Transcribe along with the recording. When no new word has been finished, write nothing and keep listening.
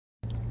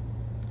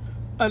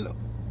Hello.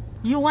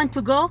 You want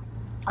to go?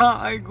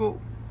 I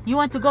go. You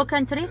want to go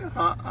country?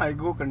 I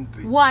go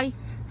country. Why?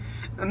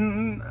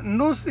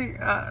 No see,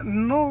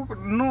 no,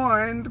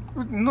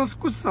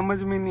 कुछ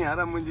समझ में नहीं आ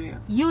रहा मुझे.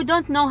 You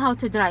don't know how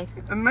to drive.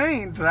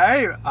 नहीं,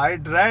 drive. I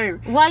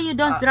drive. Why you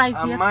don't drive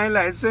here? My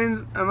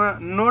license,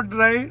 no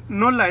drive,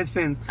 no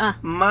license.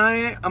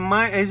 My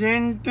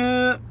agent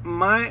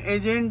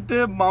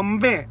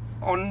Bombay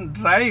on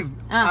drive.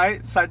 I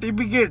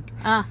certificate.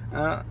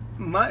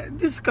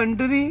 This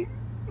country,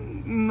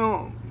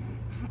 no.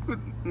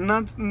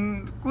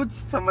 कुछ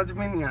समझ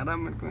में नहीं आ रहा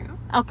मेरे को यहाँ.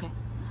 Okay.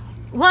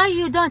 Why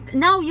you don't?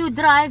 Now you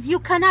drive. You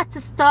cannot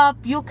stop.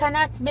 You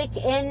cannot make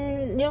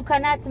in. You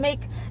cannot make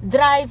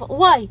drive.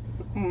 Why?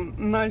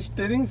 ना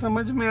steering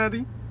समझ में आ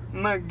रही,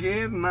 ना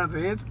गियर, ना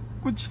रेस,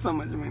 कुछ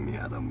समझ में नहीं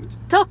आ रहा मुझे.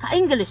 Talk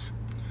English.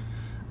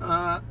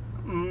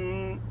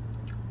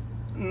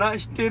 ना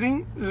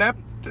steering,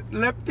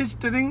 left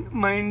steering,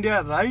 my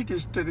India right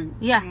steering.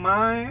 Yeah.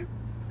 My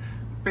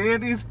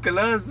pair is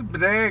clutch,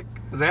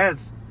 brake,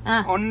 race.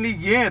 Only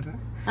gear.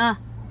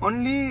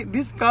 Only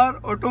this car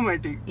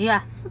automatic.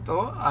 Yeah.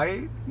 तो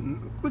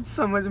कुछ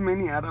समझ में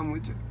नहीं आ रहा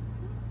मुझे.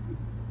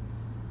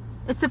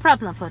 It's a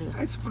problem for you.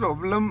 It's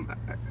problem.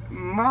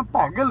 मैं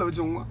पागल हो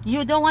जाऊंगा.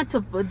 You don't want to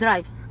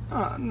drive.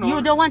 No.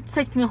 You don't want to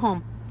take me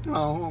home.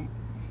 Home.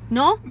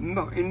 No?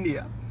 No,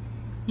 India.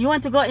 You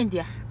want to go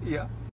India? Yeah.